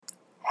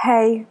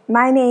Hey,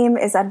 my name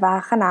is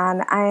Adva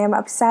Hanan. I am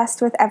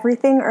obsessed with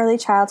everything early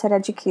childhood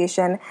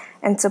education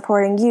and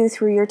supporting you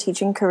through your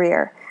teaching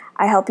career.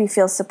 I help you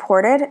feel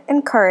supported,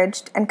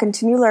 encouraged, and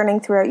continue learning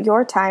throughout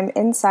your time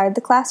inside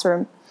the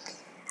classroom.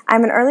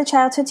 I'm an early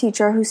childhood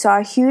teacher who saw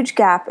a huge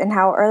gap in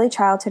how early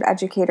childhood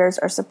educators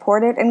are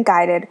supported and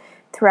guided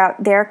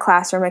throughout their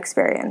classroom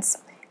experience.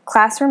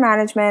 Classroom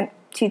management,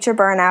 teacher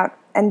burnout,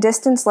 and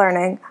distance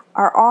learning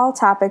are all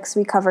topics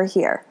we cover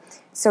here.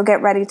 So get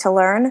ready to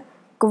learn,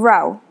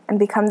 grow, and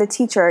become the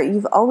teacher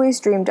you've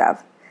always dreamed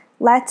of.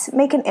 Let's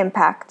make an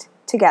impact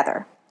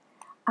together.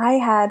 I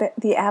had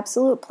the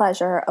absolute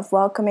pleasure of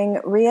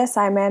welcoming Ria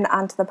Simon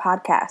onto the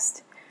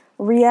podcast.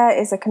 Ria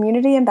is a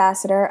community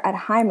ambassador at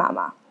Hi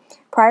Mama.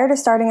 Prior to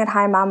starting at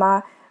Hi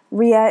Mama,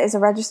 Ria is a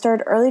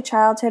registered early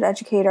childhood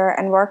educator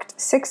and worked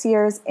 6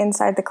 years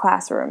inside the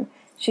classroom.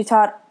 She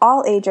taught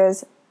all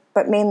ages,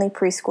 but mainly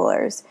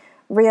preschoolers.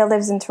 Ria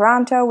lives in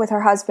Toronto with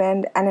her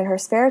husband, and in her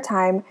spare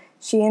time,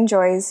 she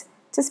enjoys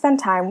to spend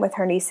time with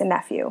her niece and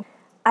nephew.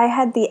 I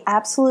had the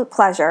absolute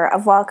pleasure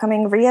of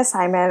welcoming Ria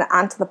Simon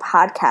onto the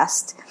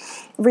podcast.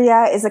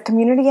 Ria is a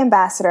community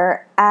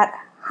ambassador at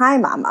Hi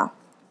Mama.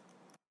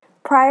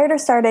 Prior to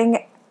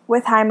starting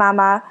with Hi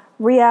Mama,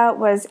 Ria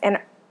was a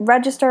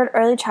registered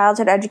early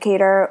childhood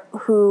educator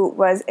who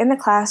was in the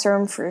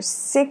classroom for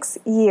 6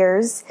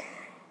 years,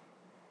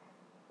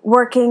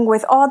 working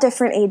with all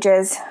different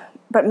ages,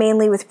 but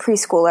mainly with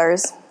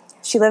preschoolers.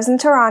 She lives in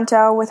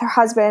Toronto with her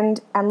husband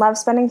and loves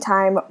spending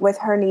time with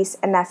her niece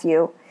and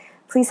nephew.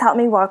 Please help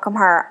me welcome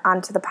her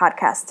onto the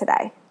podcast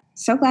today.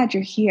 So glad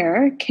you're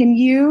here. Can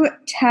you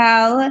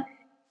tell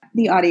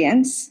the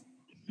audience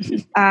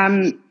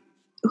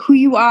who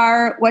you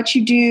are, what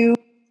you do?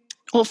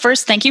 Well,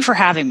 first, thank you for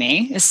having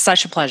me. It's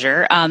such a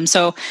pleasure.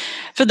 So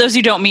for those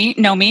who don't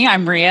know me,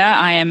 I'm Ria.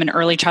 I am an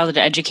early childhood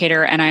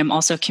educator, and I'm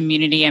also a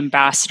community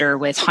ambassador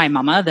with Hi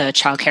Mama, the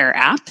childcare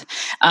app.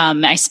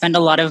 I spend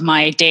a lot of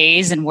my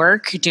days and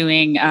work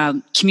doing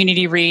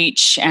community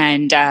reach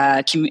and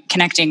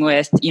connecting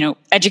with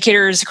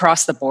educators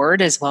across the board,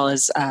 as well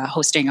as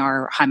hosting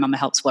our Hi Mama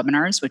Helps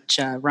webinars, which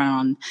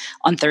run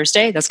on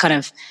Thursday. That's kind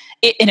of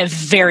it in a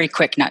very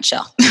quick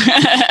nutshell.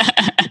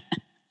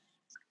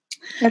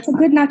 That's a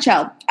good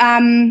nutshell.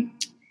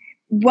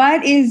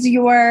 What is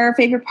your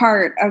favorite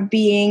part of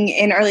being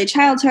in early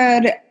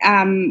childhood,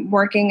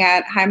 working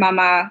at Hi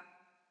Mama,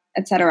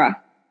 etc.?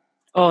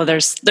 Oh,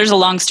 there's a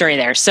long story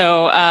there.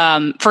 So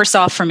first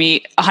off, for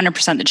me,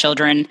 100% the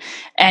children.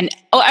 And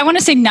I want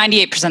to say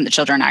 98% the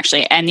children,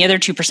 actually. And the other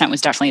 2%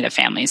 was definitely the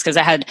families, because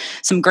I had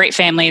some great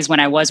families when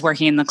I was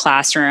working in the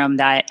classroom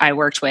that I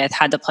worked with,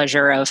 had the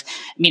pleasure of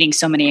meeting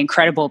so many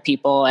incredible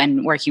people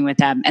and working with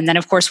them. And then,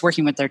 of course,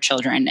 working with their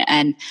children.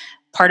 And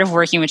part of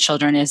working with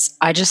children is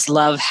I just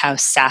love how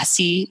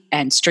sassy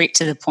and straight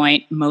to the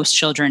point most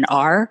children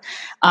are.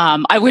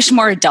 I wish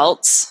more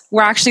adults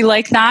were actually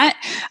like that.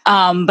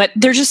 But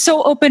they're just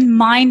so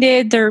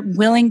open-minded. They're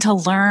willing to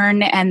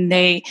learn, and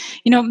they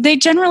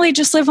generally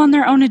just live on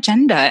their own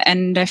agenda.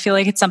 And I feel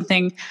like it's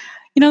something,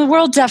 the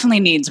world definitely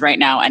needs right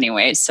now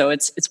anyways. So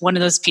it's one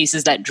of those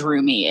pieces that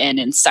drew me in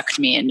and sucked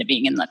me into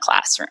being in the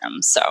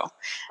classroom. So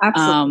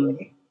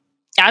absolutely.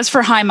 As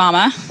for Hi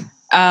Mama,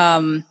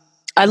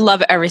 I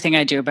love everything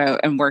I do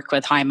about and work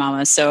with Hi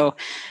Mama. So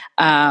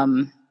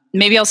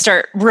maybe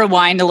I'll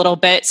rewind a little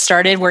bit.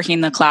 Started working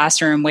in the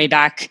classroom way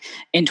back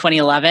in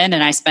 2011,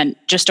 and I spent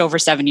just over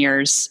 7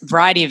 years,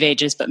 variety of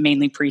ages, but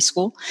mainly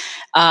preschool.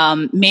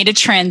 Made a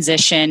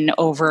transition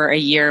over a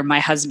year.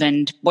 My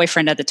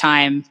boyfriend at the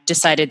time,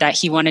 decided that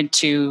he wanted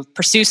to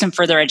pursue some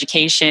further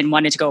education,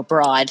 wanted to go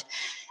abroad.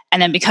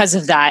 And then because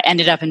of that,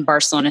 ended up in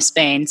Barcelona,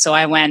 Spain. So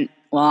I went,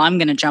 well, I'm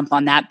going to jump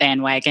on that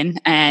bandwagon,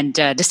 and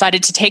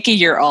decided to take a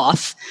year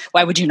off.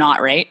 Why would you not,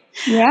 right?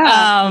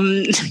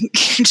 Yeah.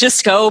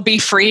 Just go be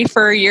free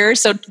for a year.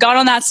 So got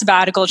on that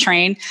sabbatical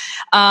train.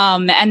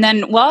 And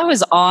then while I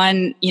was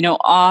on,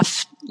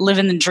 off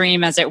living the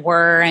dream as it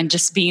were, and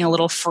just being a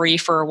little free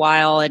for a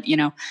while at,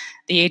 the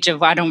age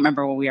of, I don't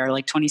remember what we are,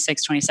 like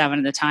 26, 27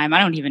 at the time. I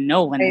don't even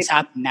know when this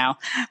happened now.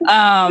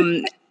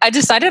 I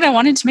decided I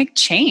wanted to make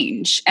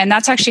change. And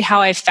that's actually how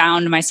I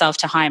found myself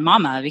to Hi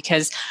Mama,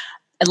 because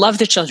I love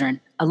the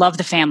children. I love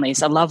the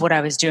families. I love what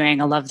I was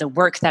doing. I love the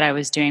work that I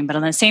was doing. But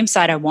on the same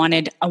side, I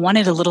wanted a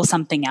little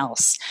something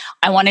else.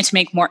 I wanted to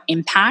make more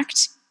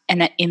impact. And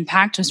that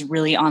impact was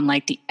really on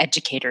like the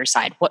educator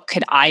side. What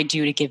could I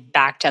do to give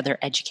back to other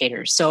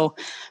educators? So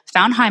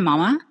found Hi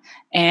Mama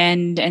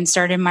and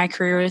started my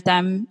career with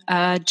them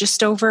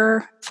just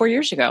over 4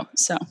 years ago.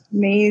 So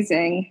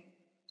amazing.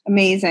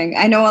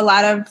 I know a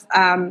lot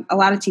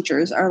of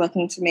teachers are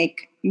looking to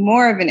make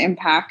more of an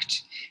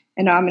impact,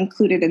 and I'm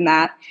included in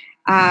that.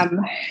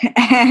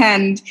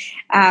 And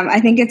I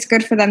think it's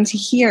good for them to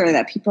hear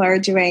that people are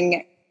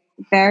doing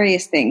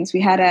various things.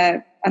 We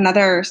had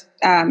another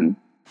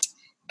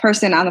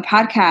person on the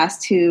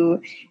podcast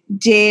who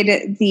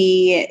did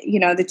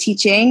the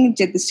teaching,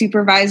 did the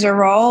supervisor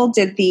role,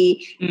 did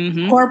the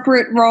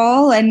corporate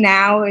role, and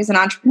now is an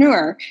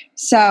entrepreneur.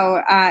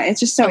 So it's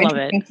just so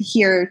interesting to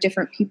hear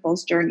different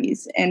people's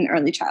journeys in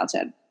early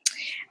childhood.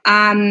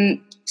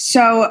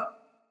 So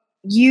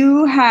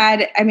you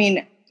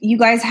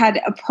guys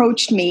had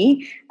approached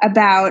me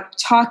about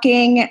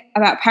talking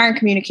about parent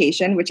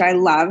communication, which I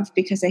love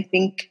because I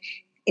think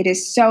it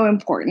is so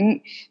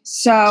important.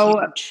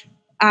 So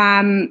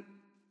I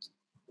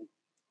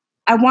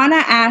want to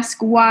ask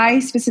why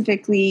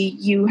specifically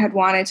you had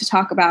wanted to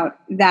talk about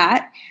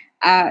that,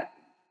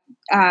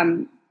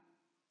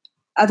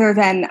 other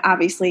than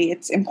obviously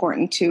it's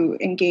important to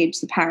engage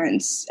the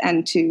parents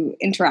and to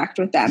interact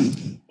with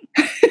them.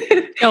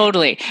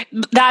 Totally.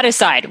 That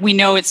aside, we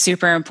know it's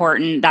super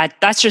important.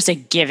 That's just a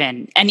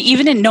given. And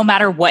even no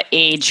matter what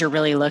age you're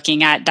really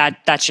looking at,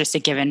 that's just a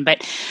given.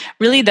 But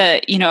really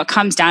it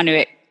comes down to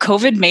it.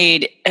 COVID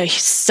made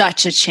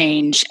such a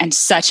change and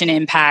such an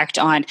impact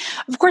on,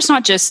 of course,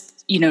 not just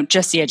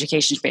the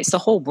education space, the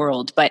whole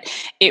world, but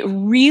it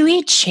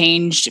really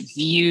changed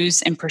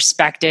views and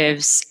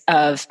perspectives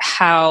of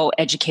how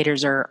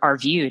educators are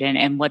viewed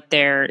and what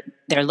they're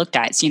looked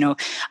at. So,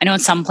 I know in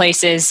some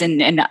places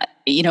and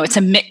it's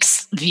a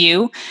mixed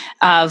view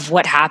of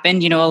what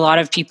happened. A lot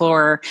of people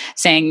are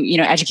saying,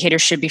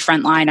 educators should be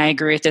frontline. I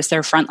agree with this.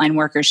 They're frontline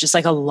workers, just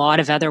like a lot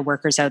of other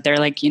workers out there,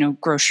 like,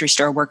 grocery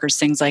store workers,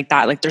 things like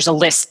that. Like there's a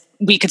list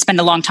we could spend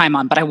a long time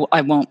on, but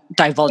I won't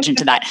divulge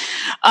into that.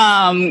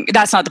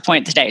 That's not the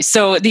point today.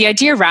 So the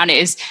idea around it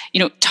is,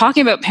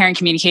 talking about parent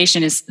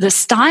communication is the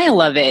style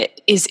of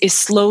it is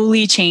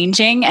slowly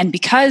changing. And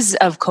because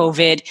of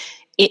COVID,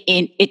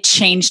 it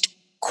changed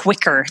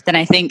quicker than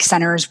I think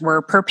centers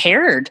were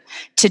prepared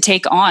to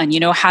take on,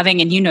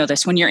 having, and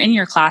this, when you're in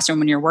your classroom,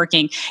 when you're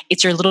working,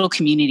 it's your little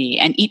community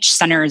and each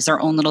center is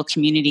their own little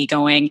community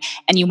going,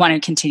 and you want to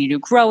continue to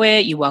grow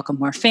it. You welcome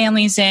more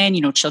families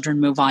in, children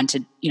move on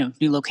to,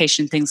 new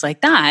location, things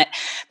like that.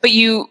 But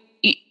we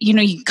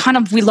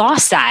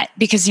lost that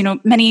because,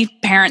 many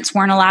parents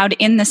weren't allowed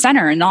in the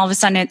center. And all of a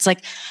sudden it's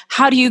like,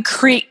 how do you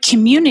create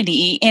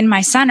community in my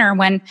center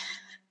when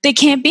they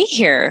can't be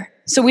here?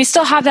 So we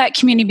still have that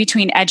community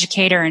between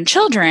educator and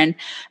children,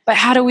 but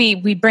how do we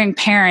bring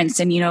parents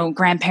and,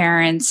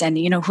 grandparents and,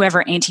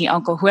 whoever, auntie,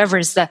 uncle, whoever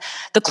is the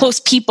close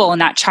people in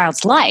that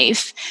child's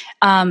life,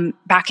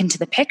 back into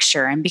the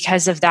picture? And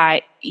because of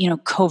that,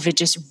 COVID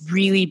just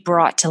really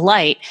brought to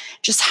light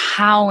just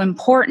how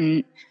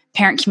important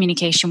parent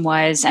communication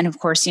was. And of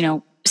course,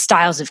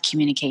 styles of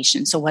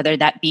communication. So whether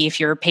that be if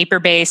you're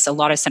paper-based, a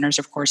lot of centers,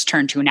 of course,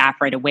 turned to an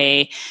app right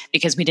away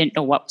because we didn't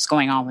know what was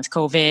going on with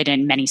COVID,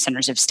 and many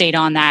centers have stayed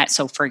on that.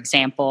 So for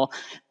example,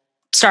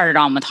 started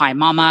on with Hi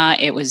Mama.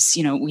 It was,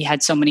 we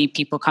had so many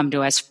people come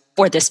to us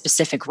for this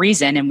specific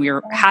reason, and we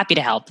were happy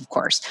to help, of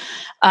course.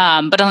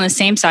 But on the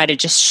same side, it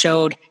just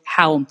showed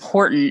how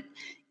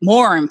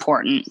more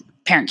important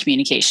parent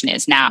communication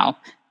is now.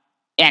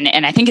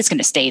 And I think it's going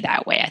to stay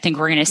that way. I think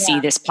we're going to see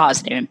this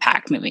positive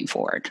impact moving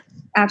forward.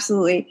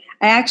 Absolutely.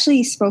 I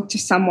actually spoke to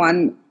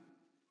someone,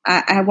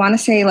 I want to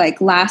say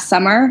like last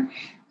summer,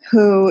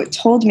 who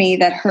told me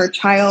that her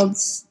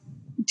child's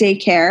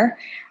daycare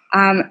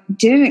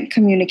didn't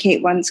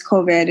communicate once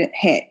COVID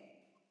hit.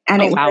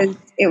 And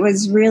it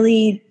was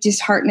really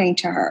disheartening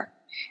to her.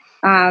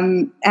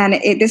 And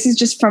this is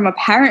just from a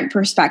parent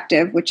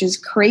perspective, which is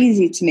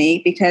crazy to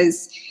me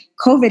because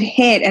COVID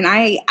hit and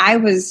I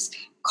was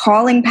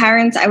calling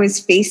parents. I was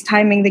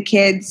FaceTiming the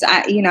kids.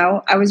 I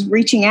was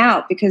reaching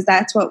out because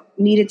that's what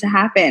needed to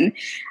happen.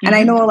 Mm-hmm. And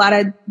I know a lot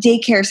of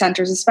daycare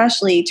centers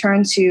especially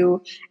turn to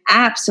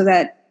apps so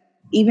that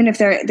even if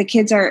the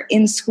kids are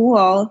in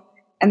school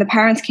and the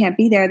parents can't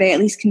be there, they at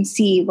least can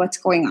see what's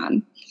going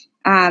on.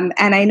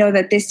 And I know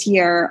that this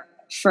year,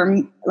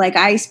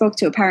 I spoke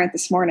to a parent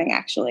this morning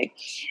actually,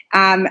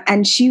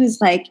 and she was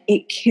like,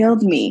 it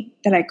killed me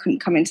that I couldn't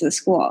come into the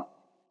school.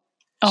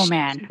 Oh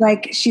man.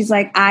 She's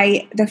like,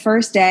 the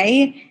first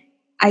day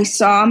I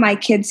saw my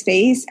kid's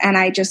face and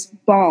I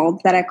just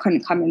bawled that I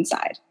couldn't come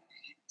inside.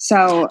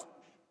 So,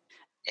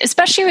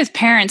 especially with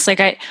parents,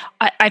 like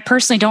I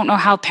personally don't know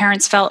how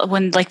parents felt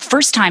when like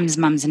first times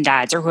moms and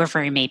dads or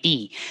whoever it may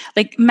be,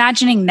 like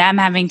imagining them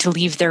having to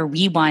leave their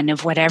wee one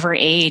of whatever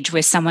age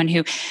with someone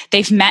who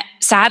they've met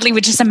sadly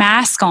with just a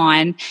mask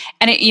on.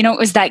 And it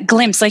was that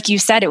glimpse, like you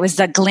said, it was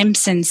the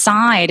glimpse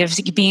inside of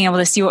being able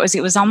to see what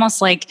it was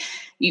almost like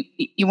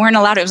you weren't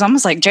allowed, it was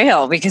almost like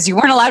jail because you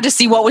weren't allowed to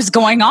see what was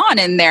going on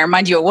in there.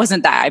 Mind you, it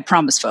wasn't that, I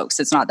promise folks,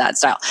 it's not that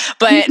style.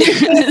 But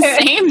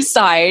the same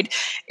side,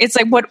 it's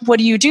like, what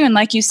do you do? And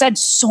like you said,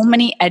 so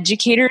many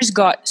educators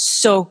got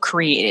so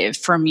creative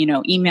from,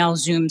 email,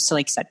 Zooms to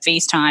like you said,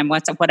 FaceTime,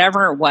 WhatsApp,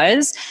 whatever it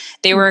was,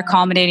 they were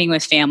accommodating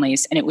with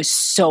families. And it was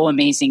so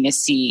amazing to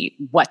see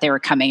what they were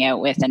coming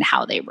out with and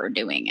how they were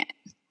doing it.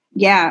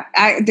 Yeah.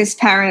 This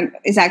parent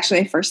is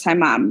actually a first-time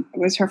mom. It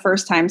was her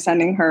first time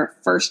sending her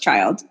first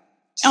child.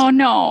 Oh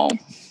no,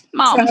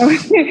 Mom. So,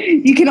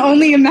 you can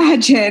only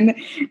imagine.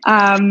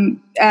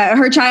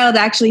 Her child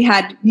actually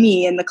had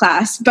me in the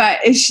class, but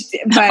she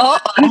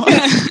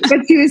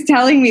was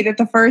telling me that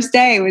the first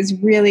day was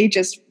really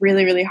just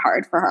really, really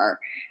hard for her.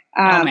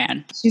 Oh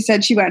man. She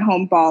said she went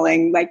home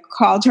bawling, like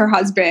called her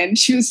husband.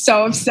 She was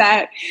so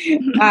upset.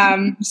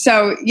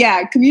 So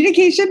yeah,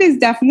 communication is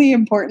definitely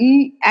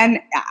important. And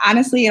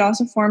honestly, it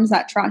also forms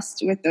that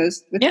trust with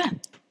those.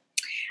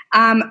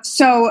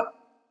 So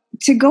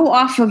to go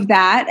off of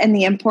that and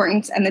the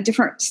importance and the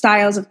different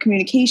styles of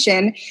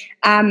communication,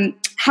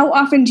 how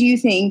often do you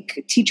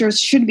think teachers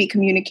should be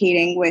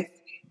communicating with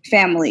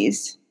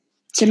families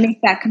to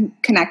make that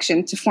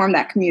connection, to form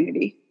that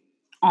community?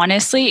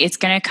 Honestly, it's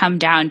going to come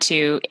down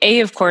to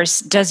of course,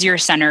 does your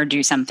center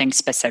do something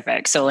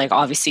specific? So like,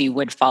 obviously you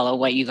would follow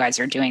what you guys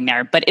are doing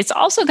there, but it's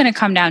also going to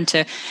come down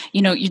to,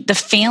 the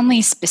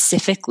family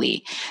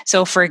specifically.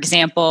 So for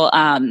example,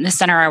 the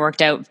center I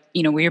worked at,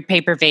 we were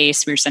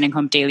paper-based, we were sending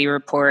home daily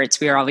reports.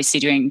 We were obviously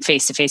doing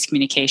face-to-face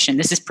communication.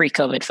 This is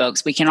pre-COVID,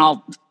 folks. We can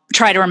all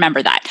try to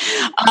remember that.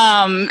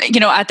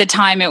 At the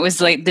time it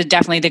was like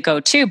definitely the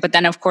go-to, but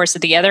then of course,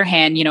 at the other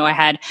hand, I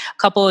had a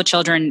couple of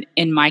children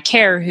in my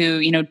care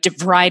who,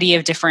 variety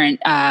of different,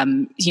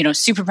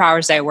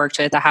 superpowers that I worked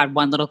with. I had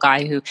one little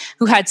guy who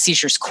had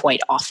seizures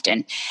quite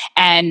often.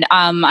 And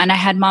I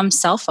had mom's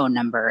cell phone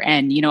number,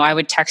 and, I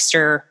would text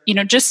her,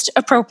 just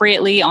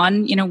appropriately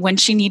on, when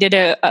she needed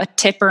a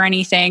tip or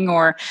anything,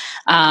 or,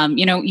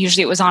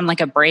 usually it was on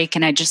like a break,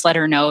 and I just let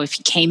her know if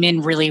he came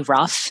in really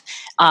rough,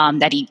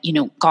 that he,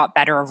 got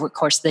better over the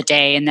course of the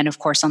day. And then of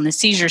course, on the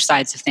seizure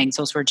sides of things,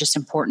 those were just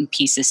important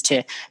pieces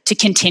to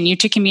continue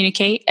to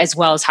communicate, as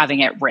well as having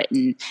it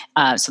written,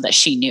 so that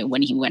she knew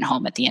when he went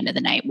home at the end of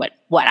the night,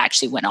 what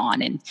actually went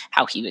on and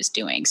how he was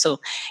doing. So,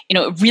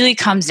 it really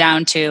comes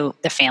down to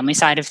the family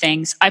side of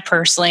things. I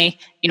personally,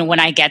 when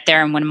I get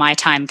there and when my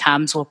time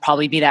comes, will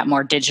probably be that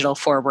more digital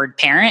forward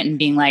parent and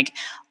being like,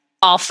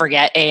 I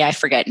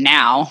forget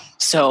now.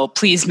 So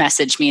please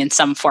message me in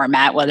some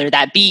format, whether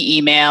that be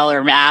email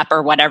or app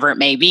or whatever it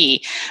may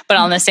be. But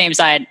on the same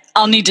side,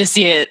 I'll need to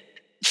see it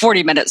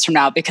 40 minutes from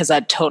now because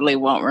I totally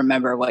won't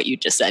remember what you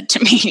just said to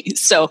me.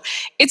 So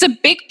it's a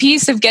big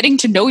piece of getting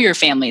to know your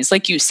families.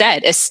 Like you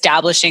said,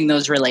 establishing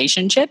those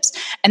relationships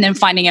and then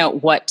finding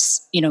out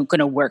what's, going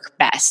to work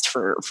best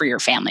for your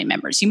family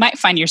members. You might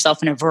find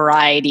yourself in a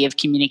variety of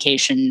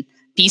communication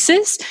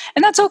pieces,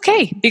 and that's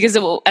okay, because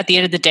it will, at the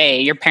end of the day,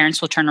 your parents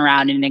will turn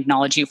around and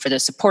acknowledge you for the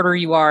supporter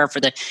you are,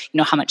 for the,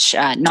 how much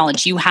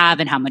knowledge you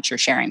have and how much you're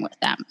sharing with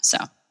them. So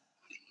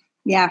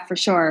yeah, for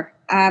sure.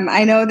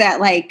 I know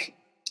that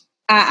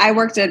I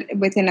worked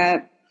within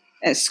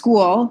a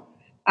school.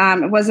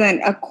 It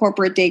wasn't a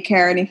corporate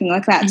daycare or anything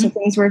like that. Mm-hmm. So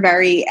things were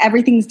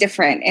everything's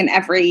different in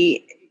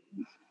every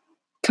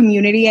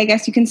community, I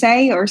guess you can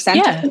say, or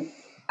center.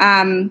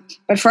 Yeah.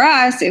 But for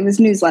us, it was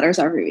newsletters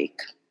every week.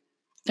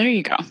 There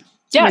you go.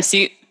 Yeah,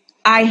 see,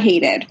 I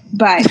hated,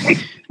 but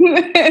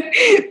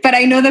but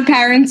I know the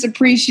parents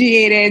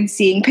appreciated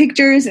seeing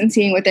pictures and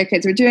seeing what their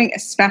kids were doing,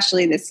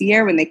 especially this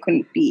year when they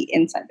couldn't be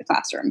inside the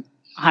classroom.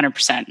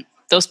 100%.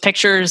 Those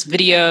pictures,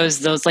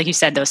 videos, those, like you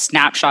said, those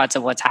snapshots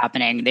of what's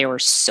happening, they were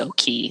so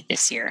key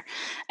this year.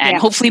 And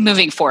hopefully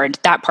moving forward,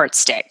 that part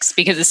sticks,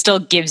 because it still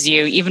gives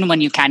you, even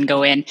when you can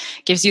go in,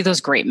 gives you those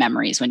great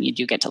memories when you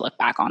do get to look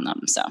back on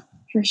them. So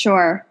for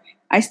sure.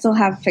 I still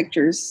have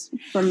pictures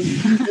from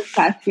this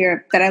past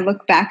year that I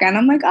look back on.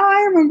 I'm like, oh,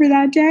 I remember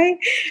that day.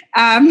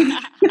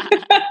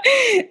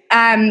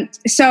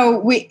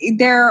 So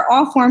there are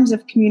all forms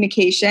of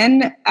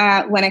communication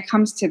when it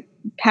comes to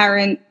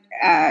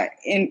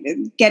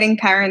in getting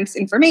parents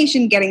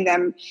information, getting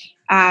them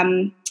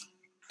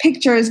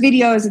pictures,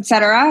 videos,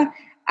 etc.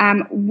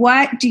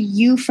 What do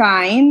you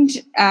find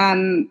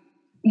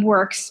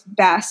works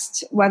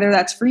best, whether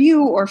that's for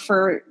you or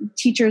for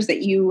teachers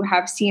that you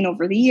have seen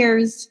over the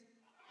years?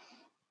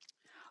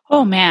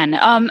 Oh man.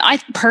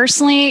 I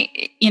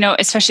personally,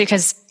 especially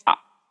because,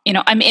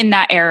 I'm in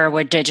that era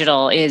where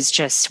digital is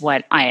just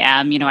what I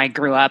am. I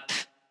grew up,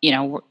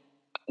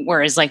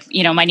 whereas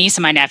my niece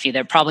and my nephew,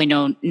 they probably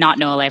not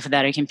know a life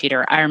without a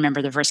computer. I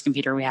remember the first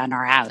computer we had in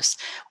our house,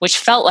 which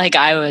felt like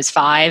I was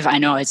 5. I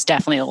know it's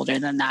definitely older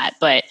than that,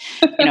 but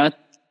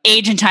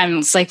age and time,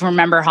 it's like,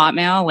 remember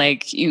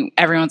Hotmail?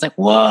 Everyone's like,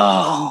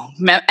 whoa,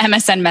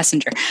 MSN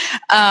Messenger.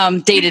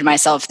 Dated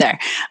myself there.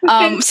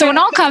 So when it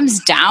all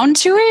comes down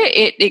to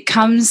it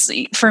comes,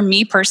 for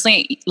me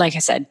personally, like I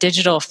said,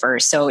 digital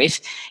first. So if,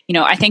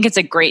 I think it's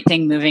a great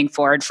thing moving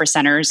forward for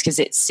centers, because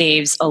it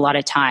saves a lot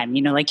of time.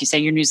 Like you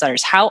said, your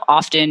newsletters, how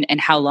often and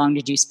how long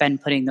did you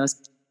spend putting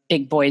those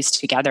big boys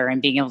together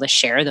and being able to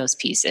share those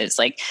pieces?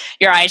 Like,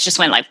 your eyes just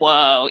went like,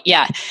 whoa.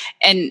 Yeah.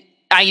 And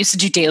I used to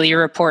do daily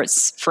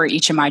reports for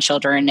each of my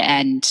children.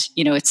 And,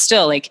 it's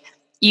still like,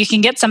 you can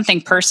get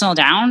something personal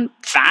down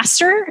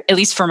faster, at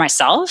least for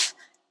myself,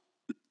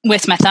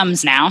 with my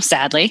thumbs now,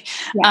 sadly,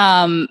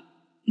 and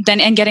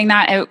getting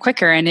that out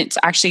quicker. And it's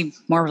actually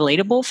more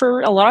relatable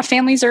for a lot of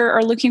families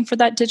are looking for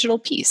that digital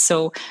piece.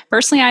 So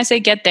personally, I say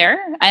get there.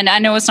 And I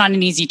know it's not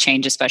an easy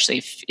change,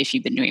 especially if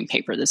you've been doing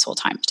paper this whole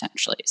time,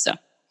 potentially. So,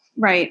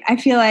 right. I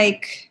feel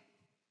like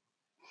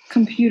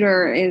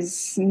computer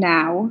is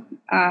now,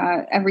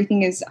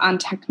 everything is on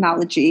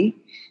technology,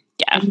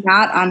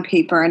 not on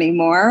paper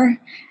anymore.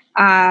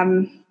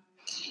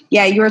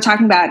 Yeah, you were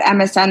talking about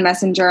MSN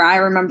Messenger. I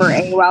remember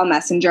AOL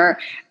Messenger.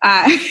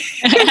 I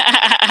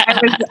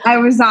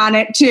was on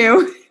it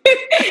too.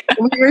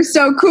 We were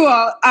so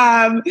cool.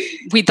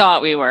 We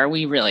thought we were.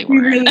 We really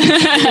were.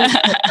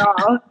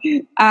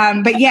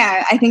 But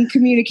yeah, I think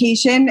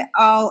communication, it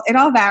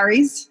all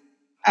varies.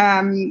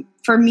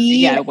 For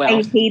me,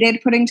 I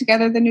hated putting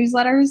together the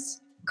newsletters.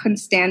 Couldn't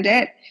stand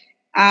it.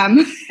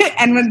 And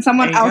when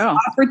someone else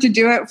offered to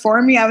do it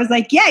for me, I was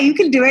like, yeah, you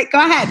can do it. Go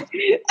ahead.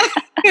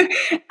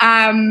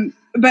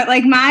 But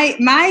like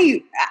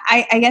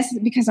I guess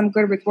because I'm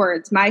good with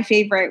words, my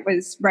favorite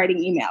was writing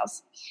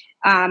emails.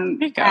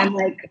 And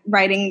like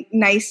writing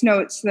nice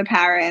notes to the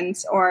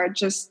parents, or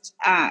just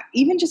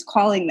even just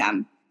calling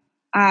them.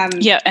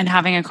 And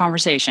having a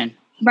conversation.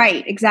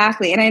 Right,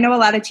 exactly. And I know a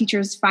lot of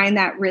teachers find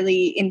that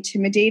really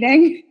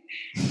intimidating.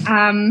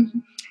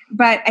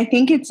 But I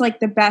think it's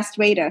like the best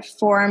way to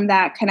form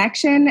that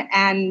connection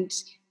and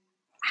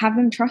have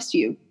them trust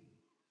you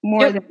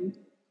more than,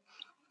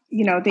 they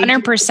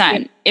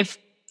 100%. If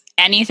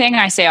anything,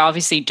 I say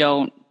obviously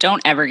don't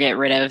ever get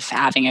rid of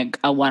having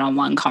a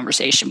one-on-one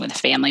conversation with a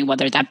family,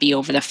 whether that be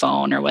over the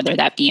phone or whether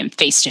that be in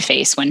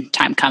face-to-face when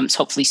time comes,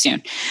 hopefully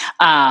soon.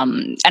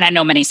 And I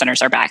know many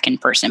centers are back in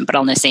person, but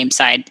on the same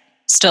side,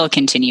 still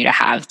continue to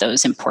have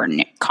those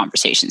important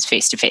conversations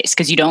face-to-face,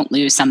 because you don't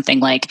lose something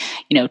like,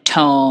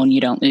 tone,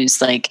 you don't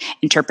lose like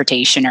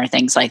interpretation or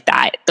things like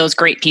that. Those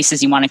great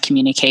pieces you want to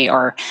communicate,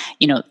 or,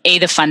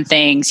 the fun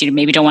things, you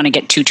maybe don't want to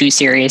get too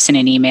serious in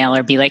an email,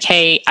 or be like,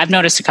 hey, I've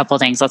noticed a couple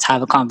of things, let's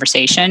have a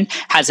conversation,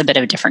 has a bit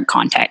of a different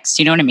context.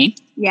 You know what I mean?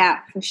 Yeah,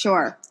 for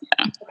sure.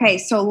 Yeah. Okay.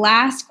 So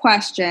last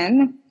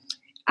question.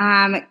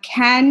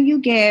 Can you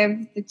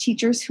give the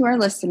teachers who are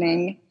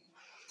listening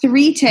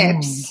 3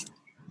 tips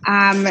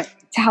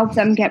to help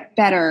them get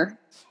better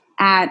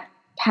at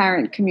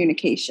parent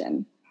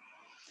communication?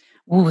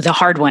 Ooh, the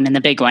hard one and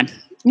the big one.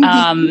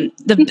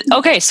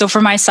 So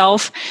for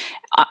myself,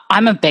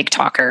 I'm a big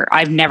talker.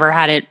 I've never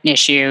had an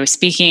issue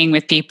speaking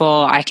with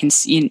people. I can,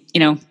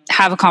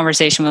 have a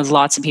conversation with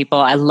lots of people.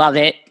 I love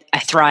it. I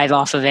thrive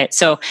off of it.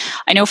 So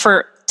I know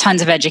for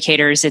tons of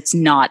educators, it's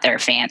not their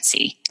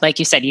fancy. Like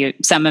you said,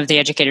 some of the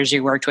educators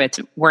you worked with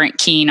weren't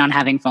keen on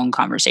having phone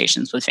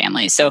conversations with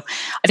families. So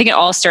I think it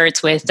all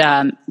starts with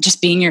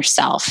just being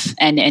yourself,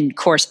 and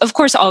of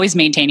course, always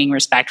maintaining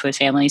respect with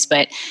families.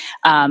 But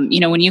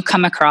when you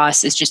come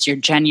across as just your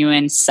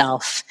genuine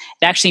self,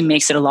 it actually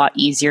makes it a lot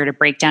easier to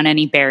break down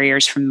any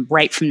barriers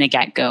right from the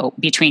get-go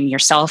between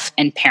yourself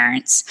and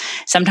parents.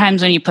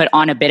 Sometimes when you put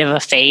on a bit of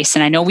a face,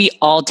 and I know we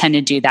all tend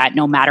to do that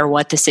no matter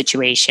what the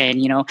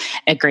situation,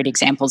 a great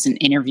example is an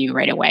interview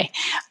right away.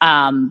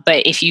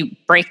 But if you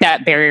break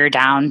that barrier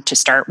down to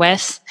start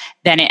with,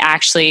 then it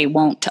actually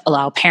won't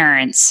allow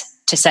parents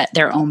to set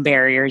their own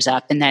barriers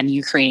up. And then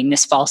you're creating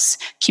this false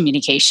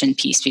communication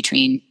piece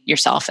between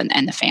yourself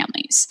and the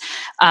families.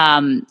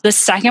 The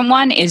second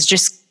one is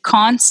just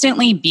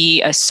constantly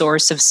be a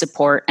source of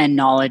support and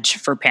knowledge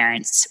for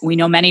parents. We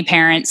know many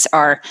parents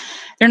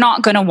they're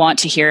not going to want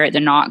to hear it.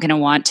 They're not going to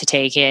want to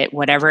take it,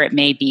 whatever it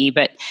may be.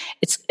 But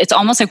it's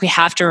almost like we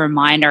have to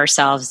remind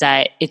ourselves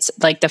that it's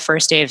like the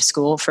first day of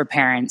school for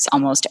parents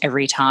almost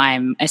every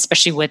time,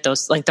 especially with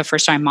those, like the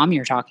first time mom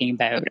you're talking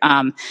about.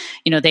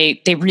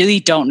 They really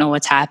don't know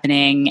what's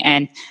happening.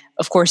 And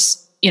of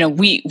course,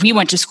 we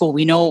went to school.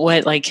 We know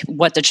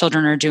what the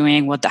children are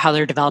doing, how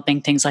they're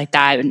developing, things like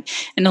that. And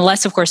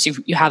unless, of course,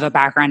 you have a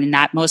background in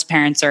that, most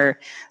parents are,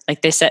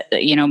 like they said,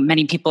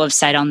 many people have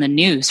said on the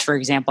news, for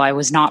example, I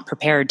was not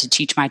prepared to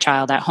teach my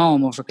child at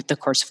home over the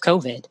course of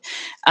COVID.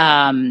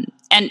 And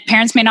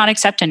parents may not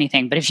accept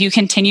anything, but if you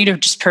continue to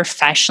just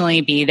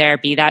professionally be there,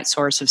 be that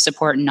source of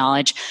support and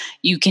knowledge,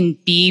 you can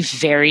be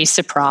very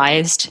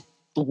surprised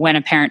when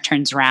a parent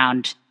turns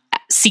around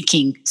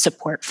seeking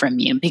support from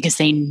you because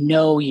they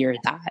know you're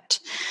that.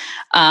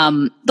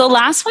 The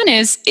last one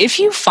is, if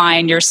you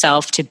find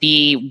yourself to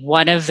be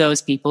one of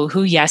those people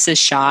who, yes, is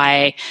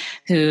shy,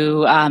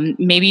 who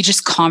maybe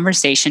just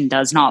conversation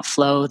does not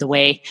flow the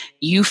way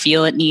you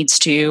feel it needs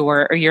to,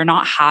 or you're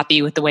not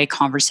happy with the way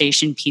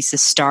conversation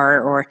pieces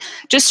start, or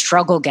just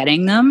struggle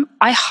getting them,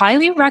 I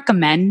highly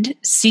recommend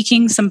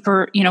seeking some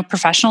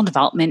professional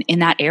development in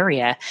that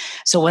area.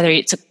 So whether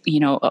it's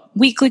a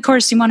weekly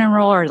course you want to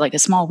enroll, or like a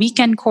small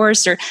weekend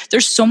course, or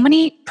there's so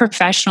many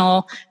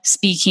professional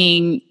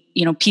speaking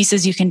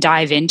pieces you can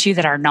dive into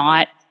that are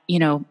not,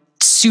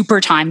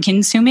 super time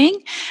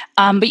consuming.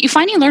 But you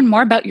find you learn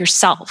more about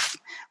yourself,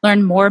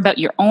 learn more about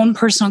your own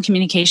personal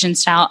communication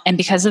style. And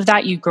because of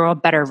that, you grow a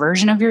better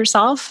version of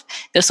yourself.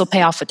 This will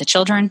pay off with the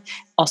children,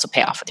 also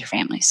pay off with your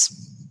families.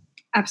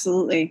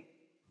 Absolutely.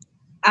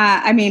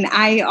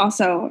 I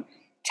also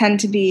tend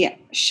to be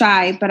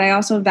shy, but I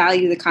also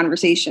value the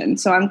conversation.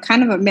 So I'm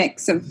kind of a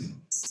mix of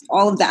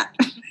all of that.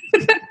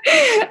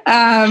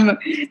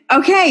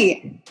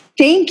 Okay.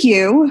 Thank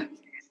you.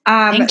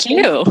 Thank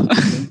you.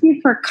 Thank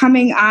you for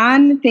coming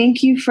on.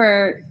 Thank you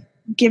for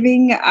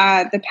giving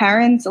the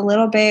parents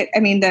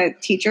the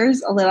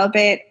teachers a little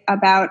bit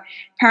about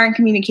parent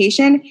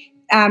communication.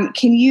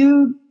 Can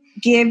you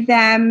give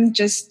them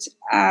just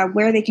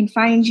where they can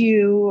find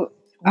you?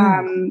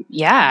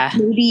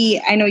 Maybe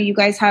I know you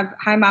guys have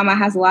Hi Mama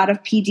has a lot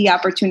of PD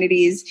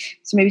opportunities,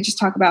 so maybe just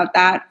talk about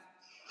that.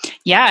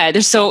 Yeah.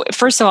 So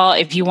first of all,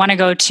 if you want to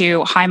go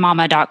to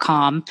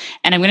himama.com,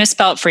 and I'm going to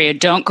spell it for you,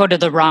 don't go to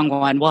the wrong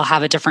one. We'll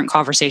have a different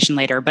conversation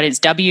later, but it's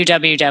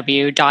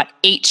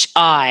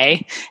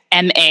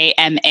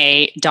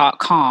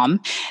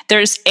www.himama.com.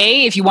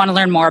 If you want to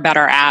learn more about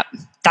our app,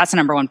 that's the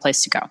number one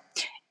place to go.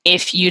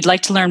 If you'd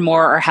like to learn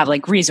more or have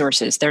like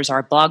resources, there's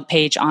our blog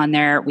page on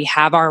there. We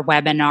have our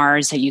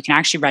webinars that you can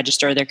actually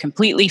register. They're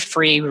completely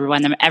free. We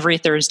run them every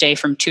Thursday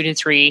from 2 to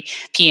 3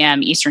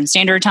 p.m. Eastern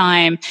Standard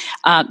Time.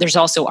 There's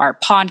also our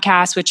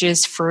podcast, which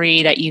is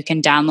free that you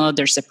can download.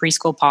 There's the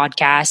preschool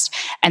podcast,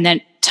 and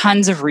then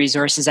tons of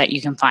resources that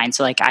you can find.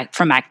 So like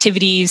from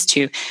activities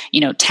to,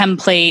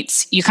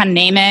 templates, you kind of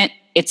name it.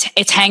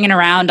 It's hanging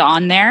around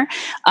on there.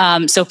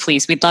 So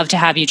please, we'd love to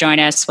have you join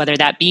us, whether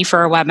that be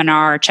for a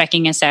webinar or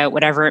checking us out,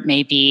 whatever it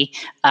may be.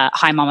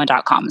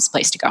 Himama.com is the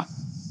place to go.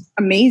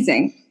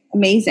 Amazing.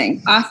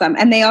 Awesome.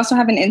 And they also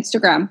have an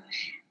Instagram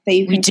that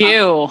you can We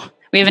do.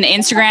 We have an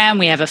Instagram.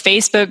 We have a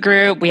Facebook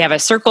group. We have a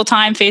Circle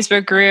Time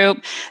Facebook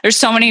group. There's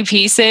so many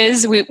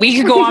pieces. We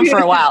could go on for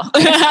a while.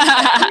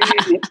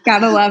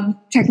 Gotta love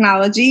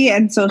technology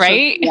and social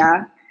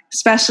media,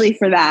 especially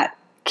for that.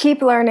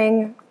 Keep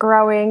learning,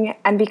 growing,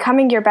 and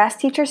becoming your best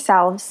teacher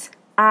selves.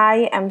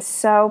 I am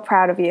so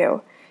proud of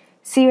you.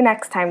 See you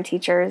next time,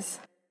 teachers.